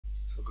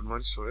So good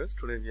morning students,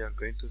 today we are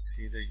going to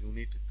see the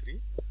unit 3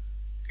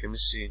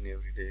 chemistry in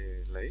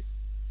everyday life.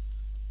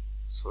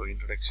 So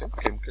introduction,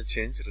 chemical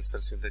change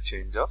results in the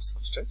change of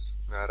substance,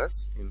 whereas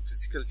in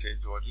physical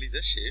change only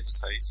the shape,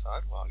 size or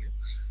volume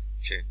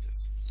changes.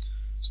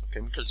 So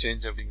chemical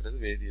change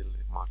அப்படிங்கிறது வேதியியல்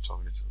மாற்றம்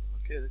அப்படின்னு சொல்லுவாங்க.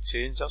 Okay, அது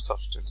change of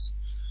substance.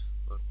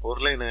 ஒரு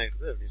பொருளை என்ன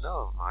ஆயிடுது அப்படின்னா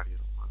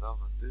மாறிடும்,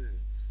 அதான் வந்து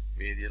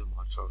வேதியியல்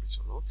மாற்றம் அப்படின்னு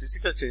சொல்லுவோம்.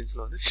 physical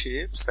changeல வந்து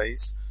shape,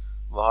 size,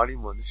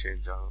 volume வந்து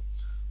சேஞ்ச் ஆகும்.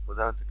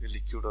 உதாரணத்துக்கு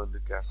லிக்யூட் வந்து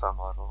கேஸாக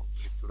மாறும்,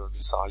 லிக்யூட்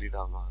வந்து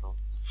சாலிடாக மாறும்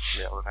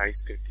இல்லையா, ஒரு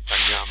ஐஸ் கட்டி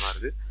தண்ணியாக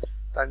மாறுது,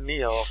 தண்ணி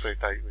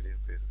எவாப்ரேட் ஆகி வெளியே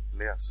போயிடுது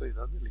இல்லையா. ஸோ இது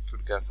வந்து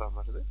லிக்யூட் கேஸாக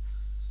மாறுது,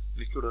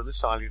 லிக்யூட் வந்து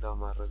சாலிடாக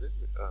மாறுறது,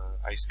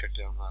 ஐஸ்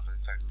கட்டியாக மாறுறது,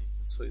 தண்ணி.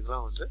 ஸோ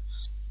இதெல்லாம் வந்து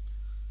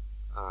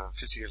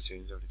physical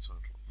change அப்படின்னு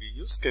சொல்கிறோம். We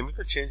use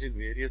chemical change in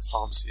various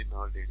forms in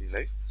our daily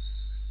life.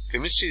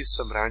 Chemistry is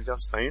a branch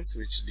of science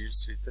which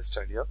deals with the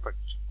study of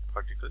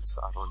particles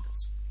around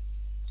us.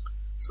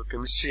 So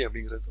chemistry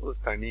அப்படிங்கிறது ஒரு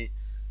தனி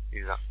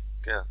இதுதான்,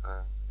 okay,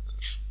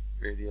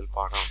 வேதியியல்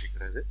பாடம்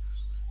அப்படிங்கிறது.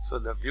 So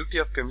the beauty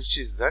of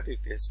chemistry is that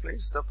it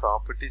explains the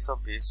properties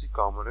of basic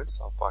components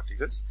of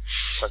particles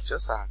such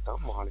as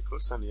atom,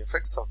 molecules and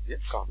effects of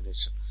their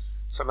combination.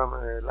 So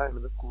நம்ம எல்லாம்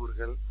என்னது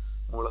கூறுகள்,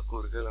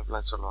 மூலக்கூறுகள்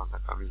அப்படிலாம் சொல்லுவாங்க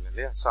தமிழில்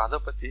இல்லையா. ஸோ அதை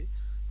பற்றி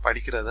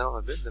படிக்கிறது தான்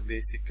வந்து இந்த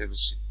பேசிக்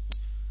கெமிஸ்ட்ரி.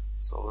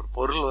 ஸோ ஒரு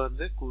பொருள்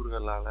வந்து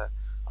கூறுகளால்,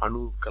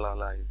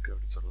 அணுக்களால் இருக்குது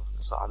அப்படின்னு சொல்லுவாங்க.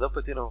 ஸோ அதை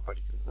பற்றி நம்ம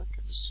படிக்கிறது தான்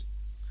chemistry.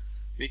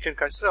 We can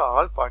consider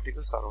all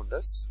particles around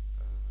us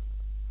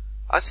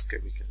as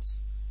chemicals.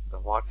 The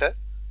water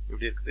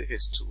இப்படி இருக்குது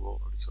H2O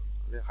அப்படின்னு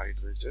சொல்லுவாங்க,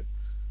 ஹைட்ரஜன்,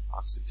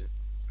 ஆக்சிஜன்,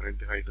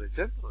 ரெண்டு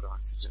ஹைட்ரஜன் ஒரு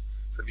oxygen.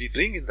 So we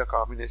drink in the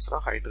combination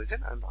of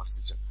hydrogen and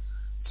oxygen.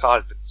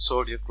 Salt,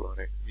 sodium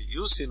chloride, we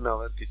use in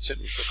our kitchen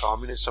is a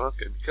combination of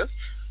chemicals,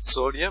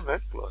 sodium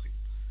and chlorine.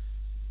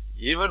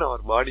 Even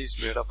our body is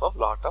made up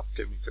of lot of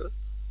chemical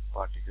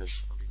particles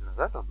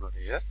அப்படிங்கிறத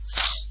நம்மளுடைய.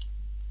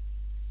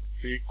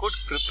 We could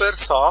prepare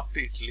soft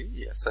idli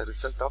as a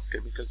result of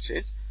chemical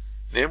change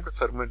named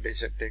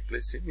fermentation take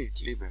place in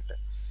idli matter.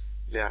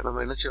 இல்லையா,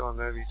 நம்ம என்ன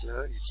செய்வாங்க, வீட்டில்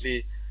இட்லி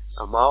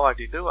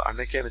மாவாட்டிட்டு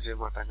அன்னைக்கே என்ன செய்ய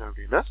மாட்டாங்க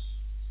அப்படின்னா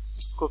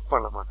குக்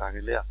பண்ண மாட்டாங்க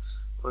இல்லையா.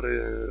 ஒரு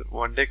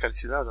 1 day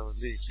கழிச்சு தான் அதை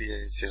வந்து இட்லியை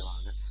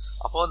செய்வாங்க.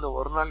 அப்போ அந்த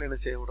ஒரு நாள் என்ன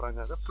செய்ய விடுறாங்க,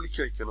 அதை புளிக்க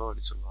வைக்கணும்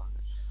அப்படின்னு சொல்லுவாங்க.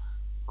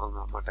 அவங்க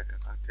அம்மாட்ட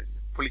கேட்டால்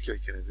தெரியும் புளிக்க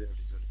வைக்கிறது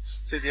அப்படின்னு சொல்லி.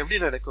 ஸோ இது எப்படி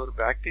நடக்கும், ஒரு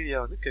பாக்டீரியா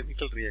வந்து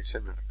கெமிக்கல்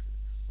ரியாக்ஷன் நடக்குது.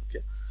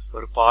 ஓகே,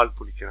 ஒரு பால்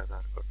புளிக்கிறதா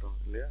இருக்கட்டும்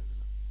இல்லையா.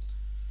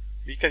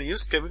 We can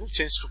use chemical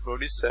change to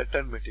produce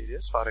certain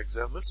materials. For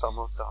example, some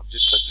of the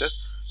objects such as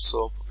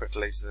soap,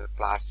 fertilizer,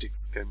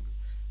 plastics,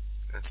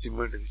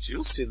 cement which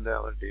use in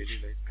our daily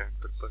life can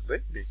be prepared by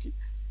making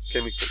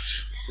chemical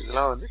changes.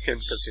 இதெல்லாம் வந்து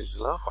chemical change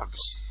எல்லாம்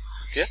பண்றோம்.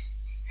 Okay,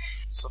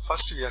 so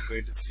first we are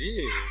going to see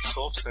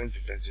soaps and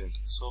detergent.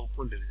 Soap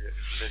and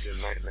detergent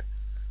என்ன,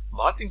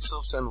 bathing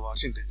soaps and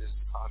washing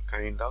detergents are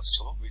kind of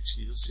soap which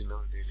use in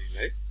our daily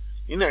life.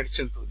 In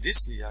addition to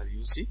this, we are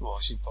using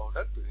washing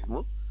powder to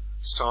remove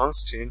strong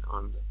stain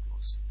on the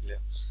clothes இல்லையா.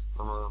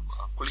 நம்ம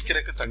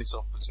குளிக்கிறதுக்கு தனி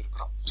soap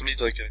வச்சுருக்கிறோம், துணி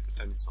துவைக்கிறதுக்கு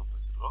தனி soap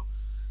வச்சுருக்கோம்,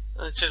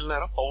 சில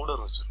நேரம்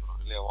பவுடர் வச்சுருக்கிறோம்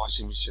இல்லையா,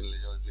 வாஷிங்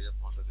மிஷின்லேயோ இதுலேயோ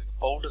போடுறதுக்கு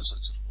பவுடர்ஸ்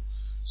வச்சுருக்கோம்.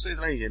 ஸோ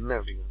இதெல்லாம் என்ன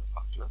அப்படிங்கிறத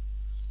பார்க்கலாம்.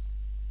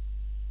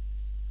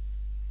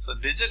 So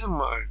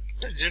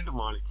detergent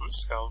molecules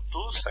have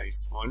two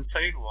sides. One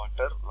side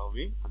water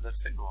loving, other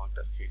side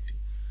water hating.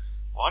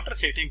 Water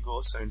hating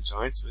goes and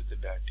joins with the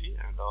dirty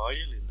and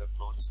oil in the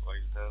clothes,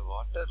 while the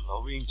water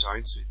loving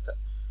joins with the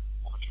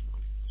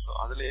so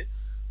அதிலே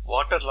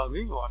water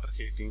loving, water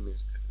ஹேட்டிங்னு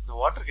இருக்குது. இந்த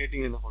water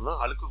hating என்ன பண்ணால்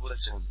அழுக்கு கூட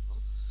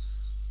சேர்ந்துக்கும்,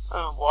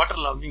 water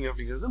loving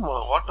அப்படிங்கிறது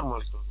water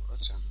molecule கூட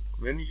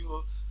சேர்ந்துக்கும். When you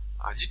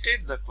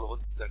agitate the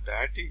clothes, the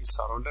dirty is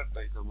surrounded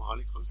by the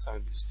molecules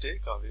and is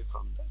take away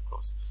from the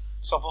clothes.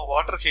 So அப்போ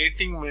வாட்டர்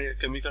ஹேட்டிங்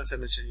கெமிக்கல்ஸ்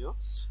என்ன செய்யும்,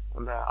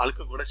 அந்த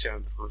அழுக்கு கூட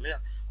சேர்ந்துருக்கும் இல்லையா.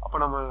 அப்போ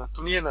நம்ம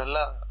துணியை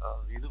நல்லா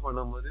இது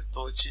பண்ணும்போது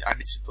துவைச்சி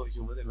அடித்து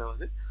துவைக்கும் போது என்ன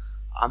ஆகுது,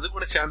 அது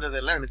கூட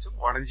சேர்ந்ததெல்லாம் நினச்சி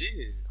உடஞ்சி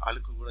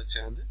அழுக்கு கூட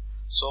சேர்ந்து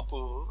சோப்பு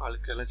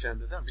அழுக்கெல்லாம்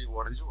சேர்ந்தது அப்படியே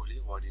உடஞ்சி ஒளியே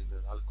ஓடி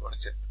இருந்தது, அழுக்கு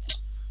உடச்சேர்ந்து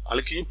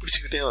அழுக்கையும்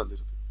பிடிச்சிக்கிட்டே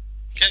வந்துடுது.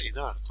 ஓகே,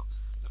 இதுதான் அர்த்தம்.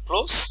 The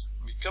clothes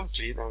become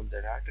clean and the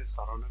dirty is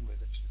surrounded by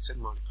the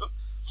detergent molecule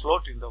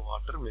float in the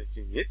water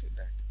making it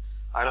dirty.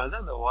 அதனால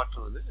தான் அந்த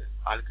வாட்டர் வந்து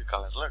அழுக்கு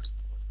கலரில் எடுத்து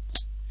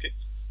போகுது. ஓகே,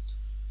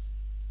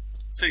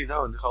 ஸோ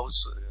இதான் வந்து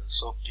house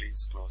soap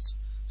cleans clothes.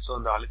 So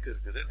அந்த அழுக்கு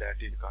இருக்குது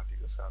டேட்டின்னு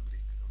காட்டிங்க,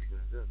 ஃபேப்ரிக்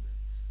அப்படிங்கிறது அந்த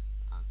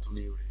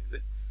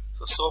துணியுடையது.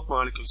 ஸோ சோப்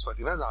மாலிகுல்ஸ்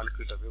பார்த்தீங்கன்னா அந்த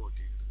அழுக்கிட்ட போய்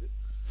ஒட்டிக்கிடுது.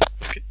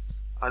 ஓகே,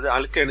 அது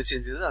அழுக்க என்ன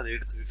செஞ்சது, அதை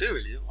எடுத்துக்கிட்டு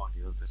வெளியே ஓடி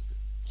வந்துடுது.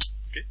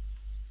 Okay,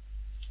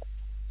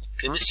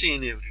 chemistry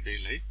in everyday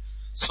life.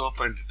 Soap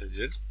and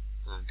detergent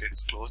gets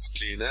clothes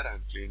cleaner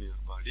and clean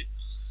your body.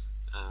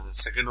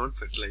 Second one,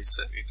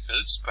 fertilizer, it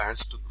helps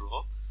plants to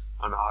grow,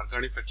 and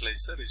organic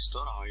fertilizer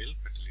restore oil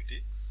fertility.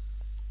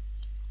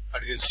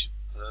 Adhesive,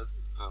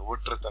 அதாவது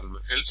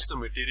ஒற்றத்தன்மை, helps the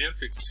material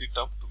fix it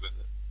up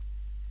together.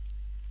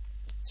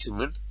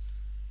 Cement,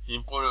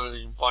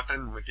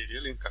 important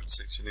material in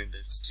construction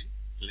industry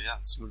இல்லையா,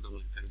 cement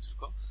உங்களுக்கு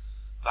தெரிஞ்சிருக்கும்.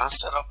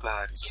 Plaster of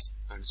Paris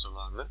அப்படின்னு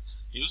சொல்லுவாங்க,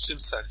 use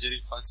in surgery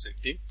for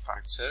setting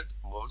ஃப்ராக்சர்ட்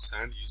bones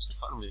and used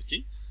for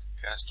making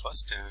cast for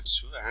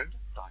statue and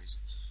toys.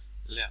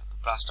 இல்லையா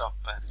plaster of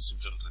Paris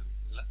சொல்றது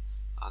இல்லை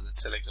அந்த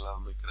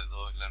சிலைக்கெல்லாம்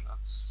வைக்கிறதோ இல்லைன்னா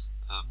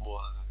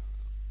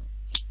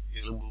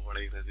எலும்பு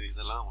உடைகிறது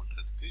இதெல்லாம்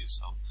ஒட்டுறதுக்கு யூஸ்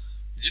ஆகும்.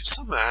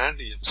 ஜிப்சம்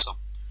அண்ட் எப்சம்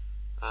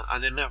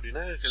அது என்ன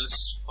அப்படின்னா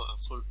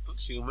helpful to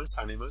humans,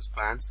 animals,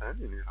 plants and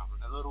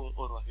environment. அது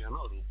ஒரு வகையான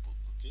ஒரு உப்பு.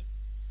 Okay,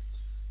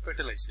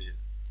 fertiliser.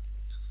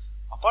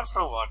 Apart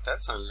from water,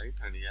 sunlight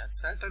and air,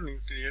 certain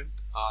nutrients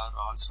are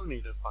also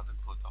needed for the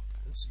growth of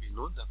plants. We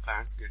know the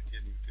plants get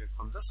their nutrients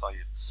from the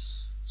soil.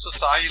 So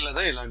soil la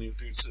ella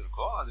nutrients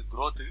irukko adu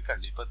growth ku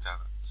kandipa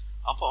theva.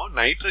 Appo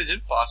nitrogen,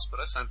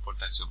 phosphorus and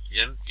potassium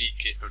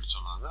NPK appdi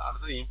solranga.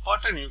 Adu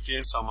important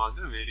nutrients among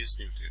the various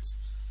nutrients.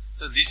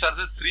 So these are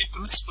the three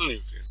principal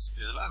nutrients.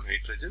 Idella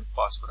nitrogen,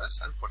 phosphorus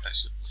and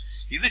potassium.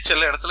 Idu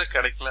chella edathila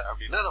kedaikala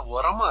appadina adha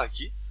urama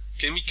aaki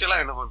chemical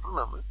ah enna pandrom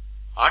nama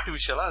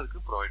artificial ah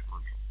adukku provide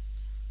pandrom.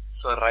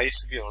 So rice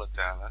க்கு எவ்வளவு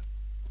தேவை,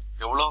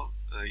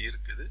 எவ்வளவு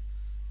இருக்குது,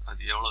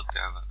 அது எவ்வளவு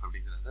தேவை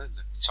அப்படிங்கறத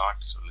இந்த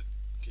சார்ட் சொல்லுது.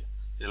 ஓகே,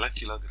 இதெல்லாம்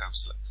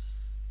கிலோகிராம்ஸ்ல.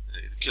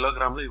 இது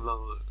கிலோகிராம்ல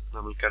இவ்வளவு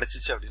நமக்கு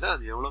கிடைச்சிச்சு அப்படின்னா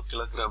அது எவ்வளவு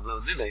கிலோகிராம்ல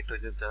வந்து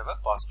நைட்ரஜன் தேவை,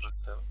 பாஸ்பரஸ்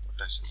தேவை,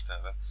 பொட்டாசியம்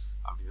தேவை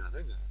அப்படிங்கறத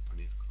இங்க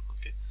பண்ணியிருக்கோம்.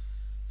 Okay,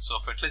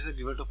 so fertilizer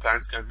given to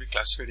plants can be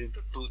classified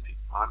into two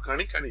things: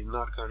 organic and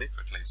inorganic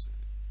fertilizer.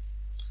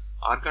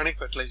 Organic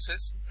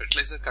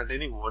fertilizer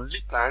containing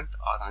only plant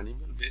or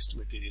animal based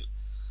material,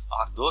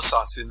 or those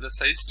are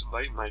synthesized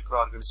by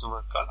microorganisms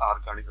are called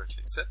organic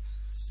fertilizer.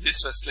 This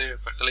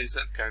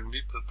fertilizer can be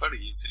prepared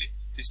easily.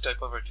 This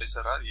type of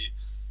fertilizer are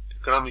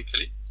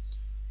economical.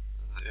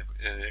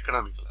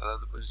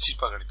 அதாவது கொஞ்சம்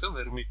சீப்பாக கிடைக்கும்.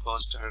 Vermi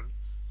cost and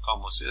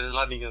compost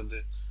இதெல்லாம் நீங்கள் வந்து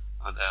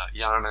அந்த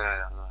யானை,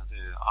 அதாவது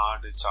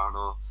ஆடு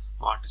சாணம்,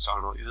 மாட்டு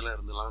சாணம் இதில்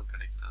இருந்தெல்லாம்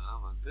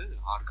கிடைக்கிறதுலாம் வந்து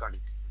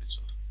ஆர்கானிக் அப்படின்னு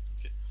சொல்கிறோம்.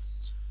 ஓகே,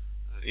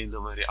 இந்த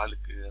மாதிரி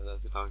அழுக்கு,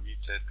 அதாவது நம்ம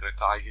வீட்டில் இருக்கிற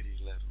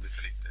காய்கறிகளில் இருந்து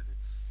கிடைக்கிறது,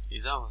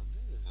 இதான் வந்து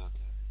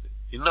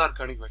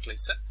inorganic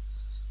fertilizer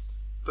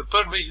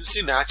prepared by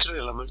using natural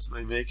elements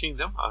by making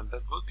them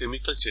undergo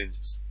chemical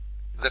changes.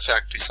 The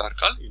factories are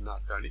called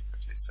inorganic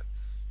fertilizer.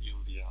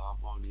 Urea,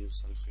 ammonium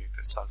sulfate,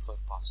 sulfur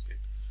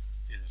phosphate.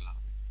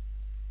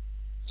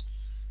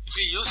 If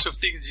you use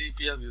 50 GP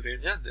of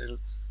urea, then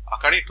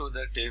according to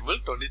the table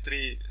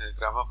 23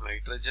 gram of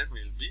nitrogen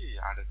will be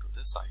added to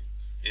the soil.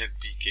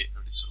 NPK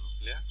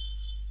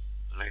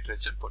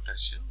nitrogen,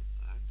 potassium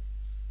and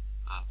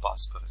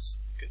phosphorus.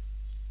 Okay.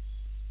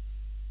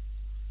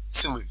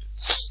 Cement.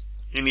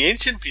 In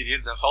ancient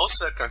period, the houses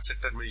were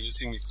constructed by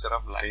using mixture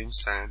of lime,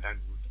 sand and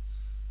wood.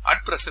 At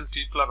present,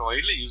 people are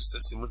widely use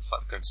the cement for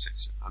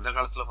construction. அந்த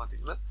காலத்துல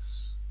பாத்தீங்கன்னா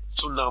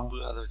சுண்ணாம்பு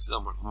அதை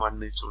வச்சுதான் பண்ணுவோம்.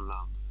 மண்ணு,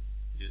 சுண்ணாம்பு,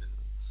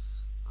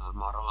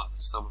 மரம் அதை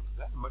வச்சுதான்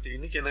பண்ணுவாங்க. பட்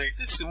இன்னைக்கு என்ன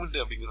ஆயிடுச்சு, சிமெண்ட்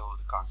அப்படிங்கிற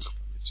ஒரு கான்செப்ட்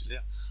வந்துச்சு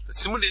இல்லையா. The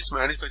cement is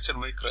manufactured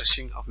by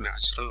crushing of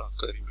natural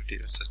occurring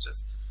materials such as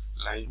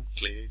lime,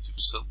 clay,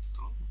 gypsum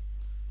through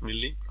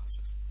milling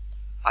process.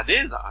 அதே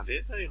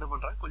தான் என்ன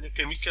பண்றாங்க, கொஞ்சம்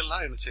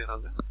கெமிக்கல்லாம் என்ன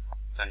செய்யறாங்க,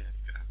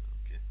 தயாரிக்கிறாங்க.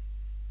 Okay,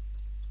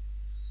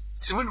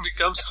 cement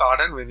becomes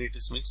hardened when it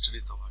is mixed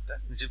with water.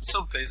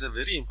 Gypsum plays a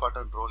very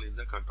important role in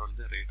the controlling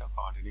the rate of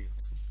hardening of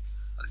cement.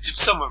 அது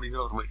gypsum அப்படிங்கிற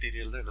ஒரு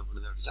மெட்டீரியல் தான் என்ன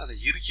பண்ணுது அப்படின்னா அதை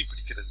இறுக்கி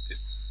பிடிக்கிறதுக்கு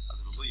அது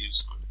ரொம்ப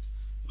யூஸ் பண்ணுது.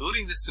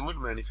 During the cement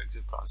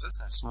manufacturing process,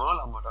 a small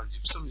amount of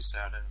gypsum is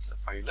added at the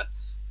final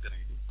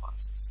grinding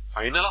process.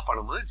 ஃபைனலா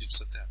பண்ணும்போது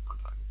ஜிப்சத்தை ஆட்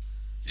பண்றாங்க.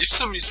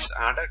 Gypsum is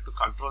added to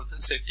control the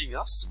setting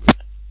of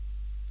cement.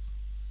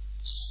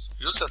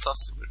 Uses of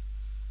cement: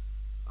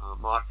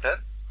 mortar,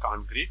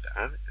 concrete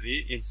and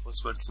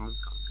reinforcement cement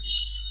concrete.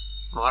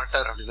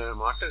 Mortar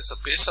is a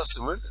paste of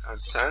cement and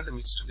sand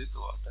mixed with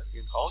water.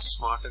 In house,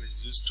 mortar is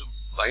used to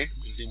bind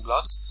building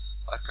blocks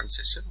or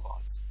construction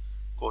walls,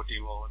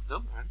 coating over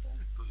them and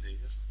to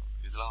layer floor.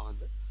 இதெல்லாம்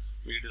வந்து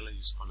வீடுல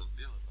use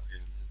பண்ணக்கூடிய ஒரு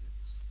வகையானது.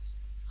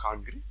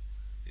 Concrete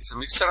is a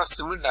mixture of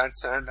cement and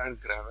sand and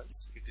gravels.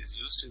 It is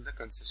used in the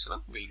construction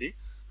of building,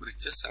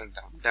 bridges and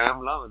dam.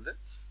 Damலாம் வந்து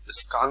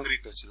this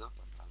concrete வச்சு தான்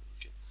பண்றாங்க.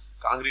 Okay,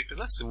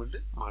 காங்கிரீட்ல cement,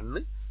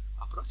 மண்ணு,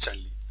 அப்புறம்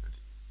சல்லி.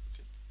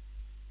 Okay,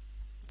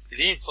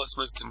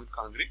 reinforcement cement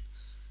concrete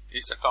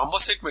is a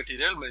composite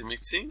material by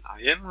mixing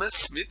iron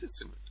mesh with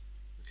cement.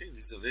 Okay,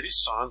 this is a very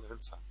strong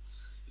and firm.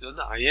 இது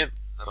வந்து iron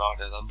rod,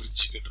 அதாவது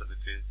bridge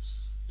கட்டுறதுக்கு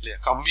இல்லையா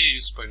கம்பி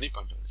யூஸ் பண்ணி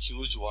பண்றது.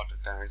 Huge water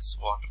tanks,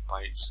 water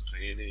pipes,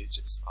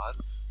 drainages are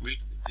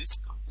built with this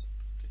concept.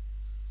 Okay.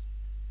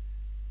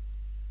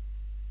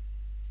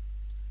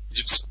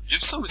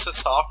 Gypsum is a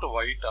soft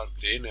white or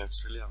grey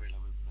naturally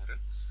available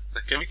mineral.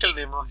 The chemical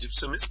name of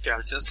gypsum is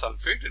calcium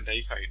sulfate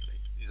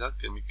dihydrate. This is the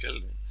chemical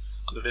name.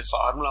 The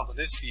formula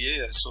is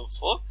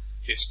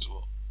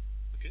CaSO4H2O.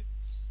 Okay.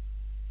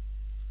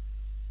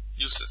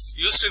 Uses: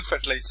 used in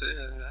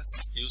fertilizers,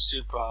 used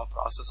in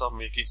process of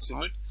making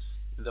cement,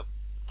 in the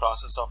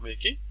process of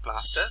making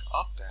plaster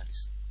of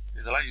Paris.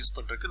 இதெல்லாம் use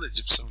பண்றதுக்கு இந்த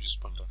gypsum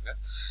use பண்றாங்க.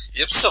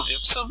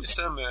 Epsom is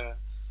a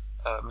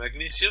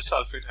magnesium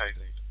sulfate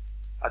hydride.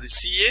 அது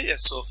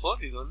CaSO4,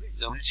 இது வந்து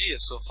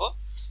MgSO4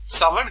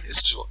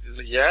 7H2O.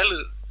 இதுல 7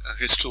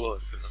 H2O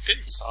இருக்கு. Okay,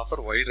 it's offer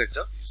wide range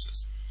of uses.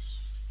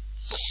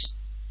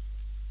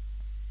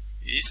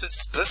 Eases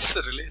stress,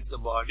 release the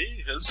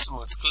body, helps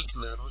muscles,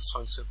 nerves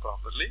function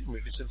properly,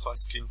 medicine for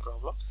skin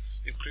problem,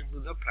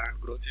 improving the plant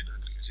growth in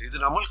agriculture. This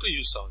namalku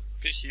use ஆகுது.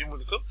 Okay,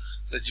 humanku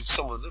the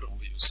gypsum வந்து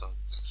ரொம்ப use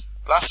ஆகுது.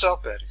 Plaster of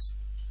Paris.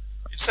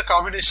 It's a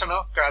combination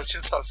of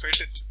calcium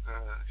sulfate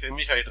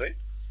hemihydride.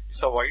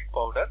 It's a white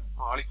powder.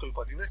 Molecule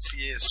பாத்தீங்கன்னா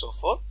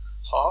CaSO4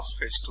 half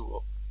H2O.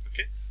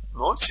 Okay,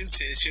 known since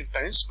ancient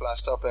times,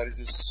 plaster of Paris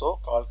is so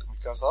called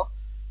because of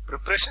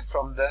preparation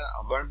from the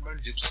abundant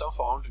gypsum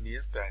found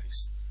near Paris,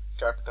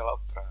 capital of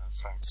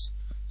France.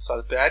 So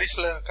அது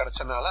பாரிஸ்ல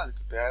கிடைச்சனால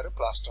அதுக்கு பேரு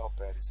plaster of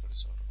Paris அப்படி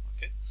சொல்றோம்.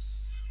 Okay,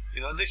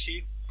 இது வந்து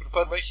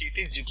prepared by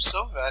heating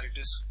gypsum where it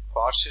is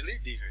partially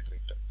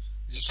dehydrated.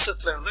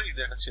 gypsத்துல இருந்து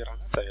இது என்ன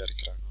செய்றாங்க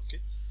தயாரிக்கறாங்க.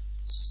 Okay,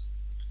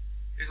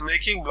 is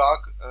making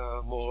block,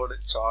 mold,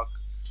 chalk,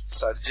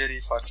 surgery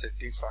for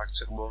setting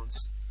fracture bones,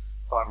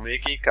 for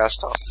making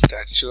cast off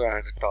statue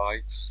and toy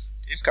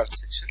in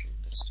construction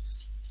industries.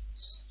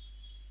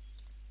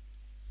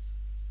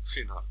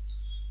 Phenol.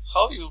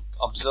 How you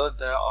observe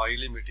the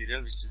oily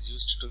material which is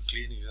used to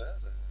clean your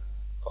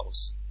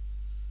house?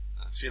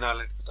 Phenol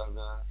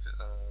எடுத்துட்டாங்க,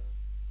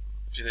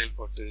 phenol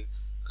போட்டு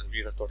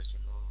வீடை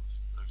துடைக்கணும்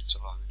அப்படி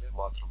சொல்லுவாங்க இல்லையா,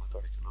 பாத்ரூமை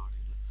துடைக்கணும்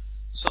அப்படின்னு.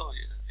 So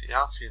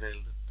ஏன்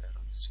phenolனு பேர்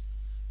வந்துச்சு?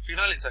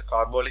 Phenol is a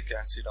carbolic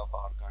acid of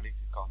organic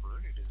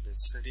component. It is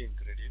necessary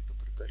ingredient to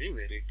preparing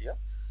variety of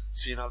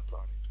phenol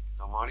product.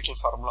 The molecular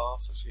formula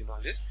of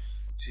phenol is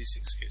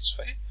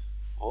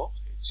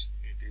C6H5OH.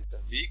 It is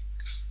a weak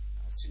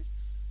acid.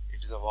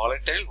 It is a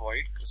volatile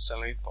white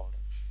crystalline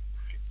powder.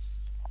 Okay.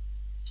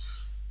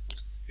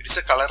 It is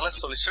a colorless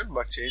solution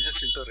but changes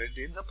into red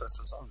in the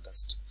presence of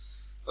dust.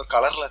 So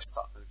colorless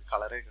tha,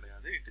 color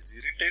கிடையாது. It is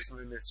irritates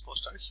when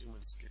exposed on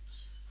human skin.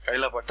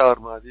 கையில பட்டா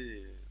ஒரு மாதிரி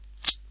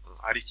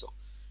அரிக்கும்.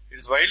 It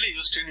is widely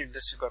used in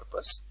industry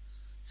purpose.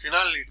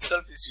 Phenol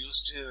itself is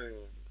used in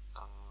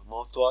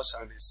mouthwash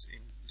and is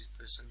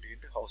deficient in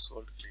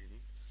household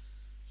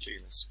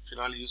cleaners.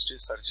 Phenol used in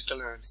surgical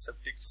and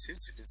antiseptic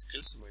since it is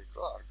kills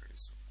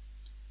microorganisms.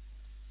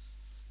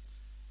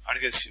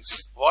 Adhesives.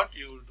 What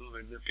you do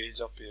when the page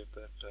of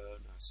paper turn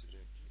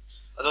accidentally?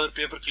 That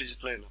paper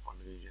கிழிஞ்சிட்டா என்ன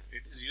பண்ணுவீங்க?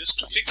 It is used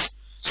to fix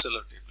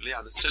sellotape. இல்லையா,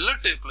 அந்த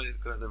sellotapeல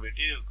இருக்கிற அந்த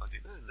material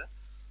பார்த்தீங்கன்னா இந்த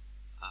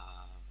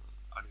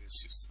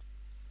adhesives.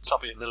 So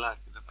என்னெல்லாம்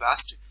இருக்கு? The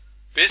plastic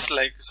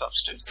paste-like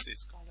substance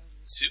is called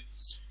adhesive.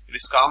 It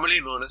is commonly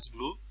known as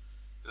glue,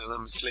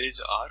 mucilage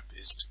or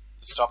paste.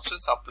 The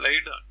substance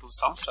applied to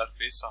some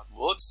surface or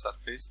both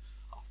surface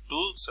of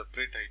two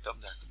separate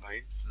items that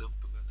bind them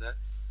together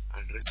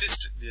and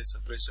resist their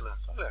separation are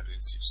called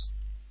adhesives.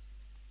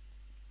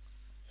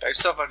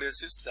 Types of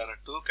adhesives. There are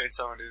two kinds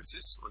of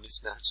adhesives. One is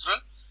natural,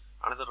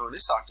 another one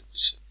is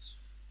artificial.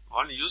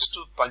 One used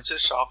to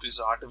puncture shop is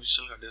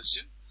artificial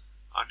adhesive.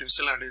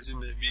 Artificial adhesive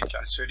may be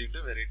classified into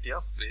a variety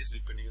of ways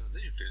depending on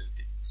the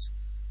utilities.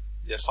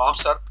 Their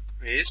forms are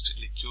paste,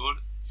 liquid,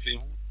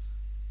 film,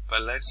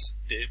 pellets,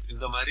 tape.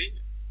 இந்த மாதிரி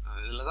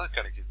இதெல்லாம் தான்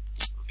கிடைக்குது.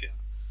 Okay,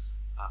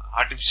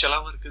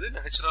 ஆர்டிஃபிஷியலாகவும் இருக்குது,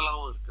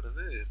 நேச்சுரலாகவும்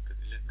இருக்குது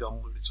இல்லையா,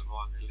 கம்னு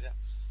சொல்லுவாங்க இல்லையா.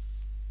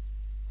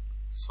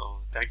 So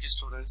thank you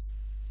students,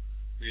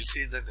 we'll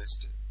see in the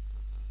next